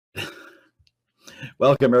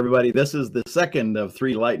Welcome, everybody. This is the second of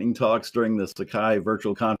 3 lightning talks during the Sakai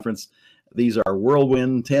virtual conference. These are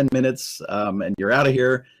whirlwind 10 minutes, and you're out of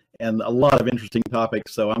here, and a lot of interesting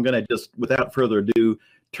topics. So I'm going to just, without further ado,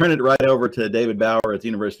 turn it right over to David Bauer at the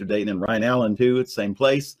University of Dayton and Ryan Allen, too, at the same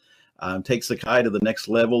place. Take Sakai to the next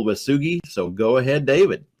level with Tsugi. So go ahead,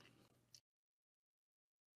 David.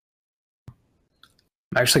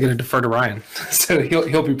 I'm actually going to defer to Ryan, so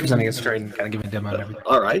he'll be presenting it straight and kind of giving a demo and everything.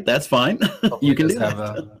 All right, that's fine. You can do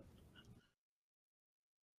that.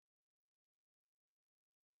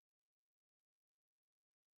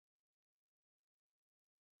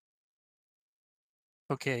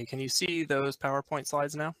 Okay, can you see those PowerPoint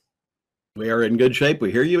slides now? We are in good shape.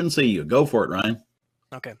 We hear you and see you. Go for it, Ryan.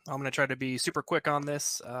 Okay, I'm going to try to be super quick on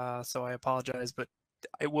this, so I apologize, but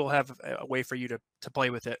I will have a way for you to play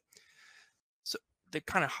with it. So the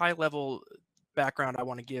kind of high-level background I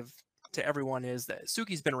want to give to everyone is that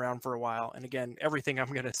Tsugi's been around for a while, and again, everything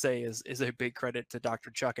I'm going to say is a big credit to Dr.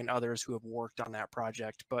 Chuck and others who have worked on that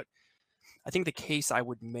project. But I think the case I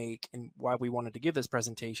would make and why we wanted to give this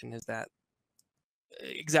presentation is that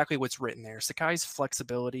exactly what's written there. Sakai's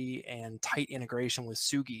flexibility and tight integration with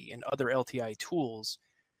Tsugi and other LTI tools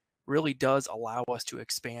really does allow us to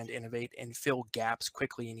expand, innovate, and fill gaps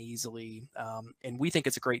quickly and easily. And we think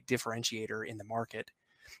it's a great differentiator in the market.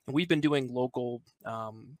 And we've been doing local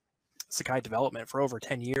Sakai development for over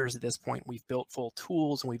 10 years at this point. We've built full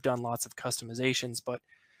tools and we've done lots of customizations, but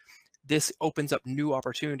this opens up new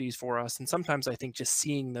opportunities for us. And sometimes I think just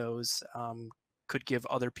seeing those could give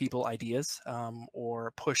other people ideas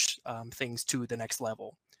or push things to the next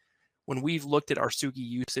level. When we've looked at our Tsugi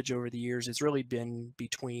usage over the years, it's really been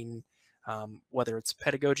between whether it's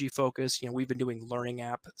pedagogy focused, we've been doing learning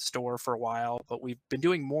app store for a while, but we've been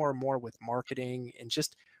doing more and more with marketing and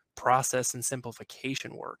just process and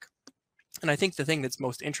simplification work. And I think the thing that's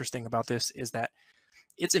most interesting about this is that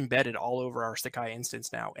it's embedded all over our Sakai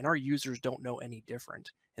instance now, and our users don't know any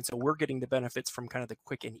different. And so we're getting the benefits from kind of the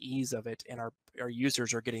quick and ease of it, and our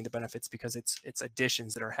users are getting the benefits because it's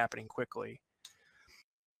additions that are happening quickly.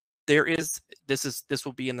 This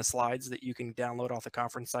will be in the slides that you can download off the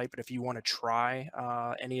conference site, but if you want to try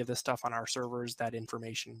any of this stuff on our servers, that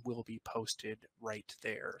information will be posted right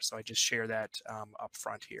there. So I just share that up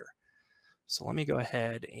front here. So let me go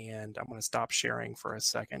ahead and I'm going to stop sharing for a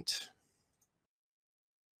second.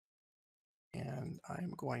 And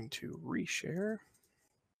I'm going to reshare.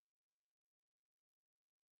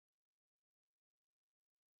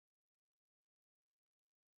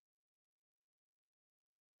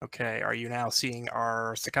 Okay, are you now seeing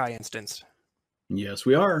our Sakai instance? Yes,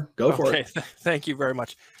 we are. Go for it. Thank you very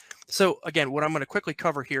much. So again, what I'm going to quickly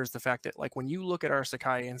cover here is the fact that when you look at our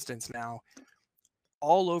Sakai instance now,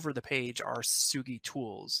 all over the page are Tsugi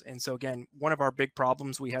tools. And so again, one of our big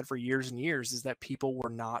problems we had for years and years is that people were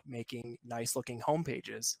not making nice looking home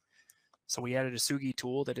pages. So we added a Tsugi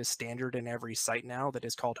tool that is standard in every site now that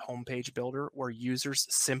is called Homepage Builder, where users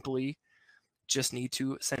simply just need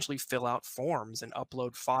to essentially fill out forms and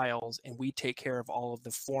upload files, and we take care of all of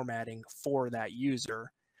the formatting for that user.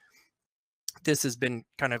 This has been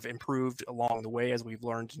kind of improved along the way as we've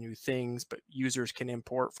learned new things, but users can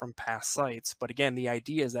import from past sites. But again, the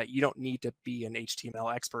idea is that you don't need to be an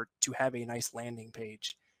HTML expert to have a nice landing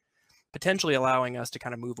page, potentially allowing us to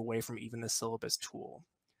kind of move away from even the syllabus tool.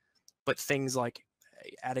 But things like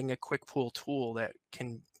adding a quick pull tool that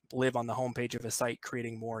can live on the homepage of a site,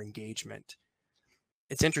 creating more engagement.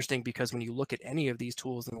 It's interesting because when you look at any of these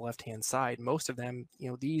tools on the left-hand side, most of them,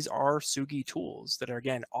 these are Tsugi tools that are,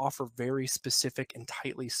 again, offer very specific and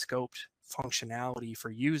tightly scoped functionality for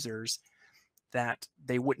users that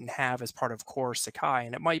they wouldn't have as part of core Sakai.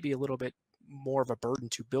 And it might be a little bit more of a burden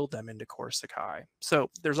to build them into core Sakai. So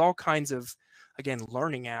there's all kinds of, again,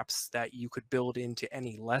 learning apps that you could build into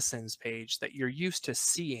any lessons page that you're used to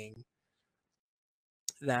seeing.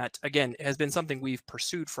 That, again, has been something we've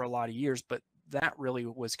pursued for a lot of years, but that really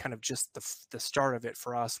was kind of just the start of it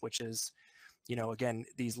for us, which is, again,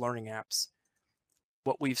 these learning apps.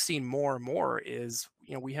 What we've seen more and more is,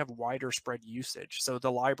 we have wider spread usage. So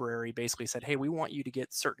the library basically said, hey, we want you to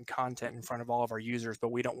get certain content in front of all of our users,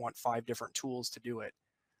 but we don't want 5 different tools to do it.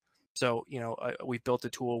 So, we've built a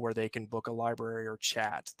tool where they can book a library or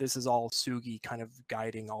chat. This is all Tsugi kind of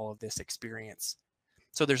guiding all of this experience.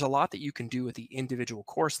 So there's a lot that you can do at the individual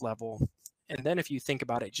course level. And then if you think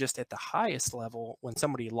about it just at the highest level, when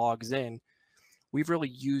somebody logs in, we've really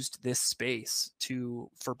used this space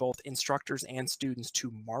for both instructors and students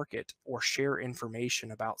to market or share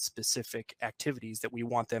information about specific activities that we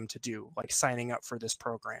want them to do, like signing up for this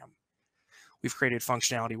program. We've created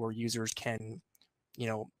functionality where users can,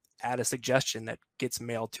 add a suggestion that gets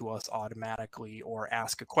mailed to us automatically, or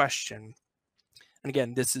ask a question. And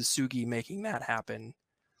again, this is Tsugi making that happen.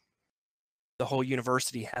 The whole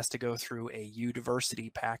university has to go through a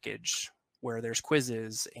Udiversity package where there's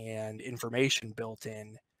quizzes and information built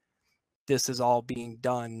in. This is all being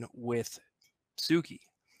done with Tsugi.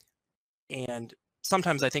 And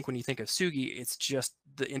sometimes I think when you think of Tsugi, it's just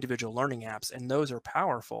the individual learning apps, and those are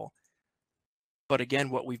powerful. But again,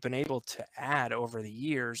 what we've been able to add over the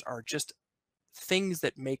years are just things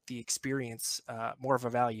that make the experience more of a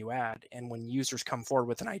value add. And when users come forward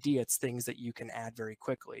with an idea, it's things that you can add very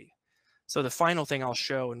quickly. So the final thing I'll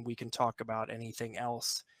show, and we can talk about anything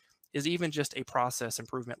else, is even just a process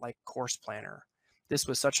improvement like Course Planner. This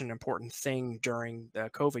was such an important thing during the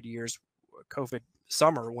COVID years, COVID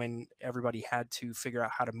summer, when everybody had to figure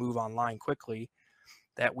out how to move online quickly,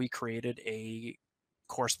 that we created a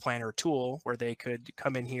Course Planner tool where they could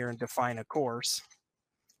come in here and define a course,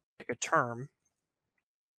 pick a term,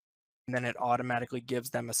 and then it automatically gives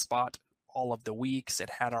them a spot all of the weeks. It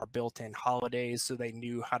had our built-in holidays, so they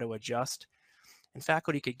knew how to adjust. And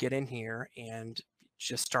faculty could get in here and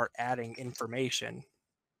just start adding information.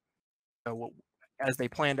 So as they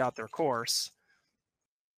planned out their course,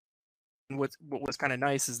 and what was kind of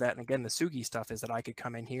nice is that, and again, the Tsugi stuff is that I could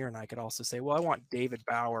come in here and I could also say, well, I want David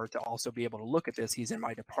Bauer to also be able to look at this. He's in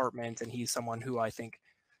my department, and he's someone who I think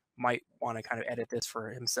might want to kind of edit this for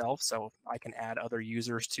himself. So I can add other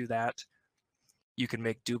users to that. You can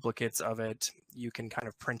make duplicates of it. You can kind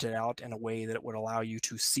of print it out in a way that it would allow you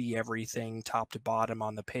to see everything top to bottom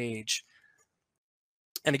on the page.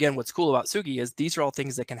 And again, what's cool about Tsugi is these are all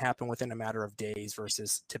things that can happen within a matter of days,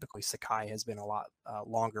 versus typically Sakai has been a lot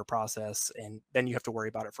longer process. And then you have to worry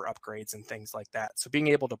about it for upgrades and things like that. So being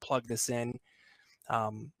able to plug this in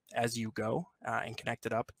as you go and connect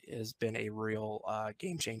it up has been a real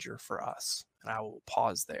game changer for us. And I will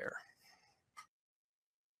pause there.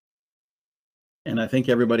 And I think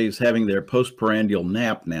everybody's having their postprandial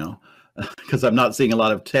nap now, because I'm not seeing a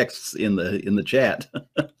lot of texts in the chat.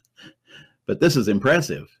 But this is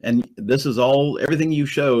impressive, and this is everything you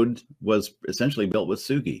showed was essentially built with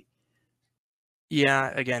Tsugi.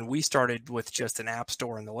 Yeah, again, we started with just an app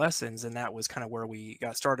store in the lessons, and that was kind of where we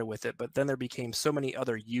got started with it. But then there became so many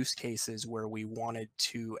other use cases where we wanted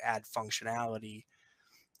to add functionality.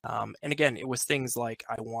 And again, it was things like,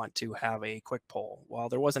 I want to have a quick poll. Well,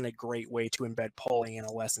 there wasn't a great way to embed polling in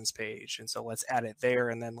a lessons page. And so let's add it there,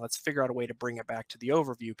 and then let's figure out a way to bring it back to the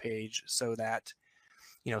overview page so that,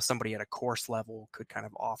 you know, somebody at a course level could kind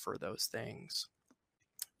of offer those things.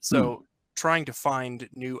 So trying to find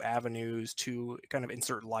new avenues to kind of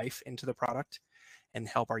insert life into the product and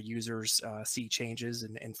help our users see changes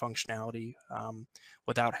and functionality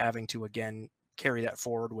without having to, again, carry that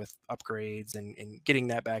forward with upgrades and getting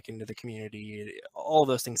that back into the community. All of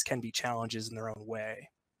those things can be challenges in their own way.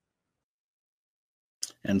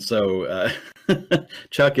 And so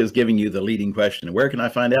Chuck is giving you the leading question. Where can I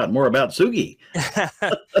find out more about Tsugi?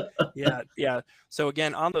 Yeah. So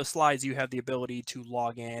again, on those slides, you have the ability to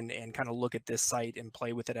log in and kind of look at this site and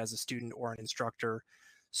play with it as a student or an instructor.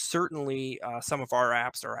 Certainly, some of our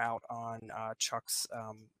apps are out on Chuck's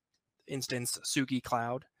instance, Tsugi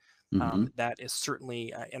Cloud. That is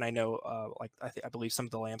certainly, and I know, I believe some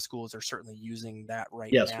of the LAM schools are certainly using that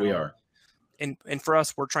right now. Yes, we are. And for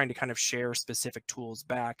us, we're trying to kind of share specific tools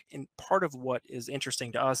back. And part of what is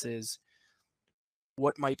interesting to us is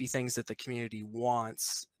what might be things that the community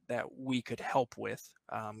wants that we could help with,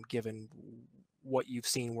 given what you've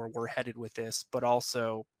seen where we're headed with this, but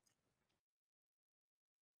also,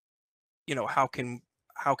 you know, how can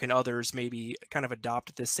others maybe kind of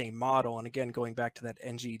adopt this same model? And again, going back to that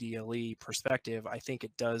NGDLE perspective, I think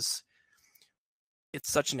it's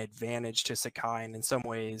such an advantage to Sakai, and in some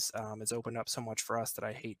ways it's opened up so much for us that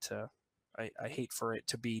I hate for it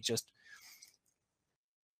to be just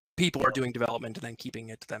people are doing development and then keeping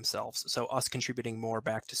it to themselves. So us contributing more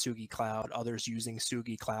back to Tsugi Cloud, others using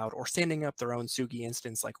Tsugi Cloud or standing up their own Tsugi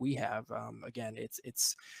instance like we have. Again,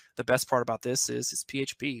 it's the best part about this is it's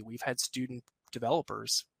PHP. We've had student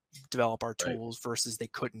developers develop our tools versus they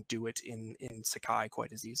couldn't do it in Sakai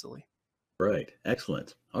quite as easily. Right.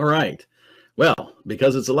 Excellent. All right. Well,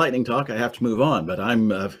 because it's a lightning talk, I have to move on, but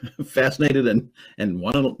I'm fascinated and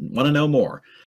want to know more.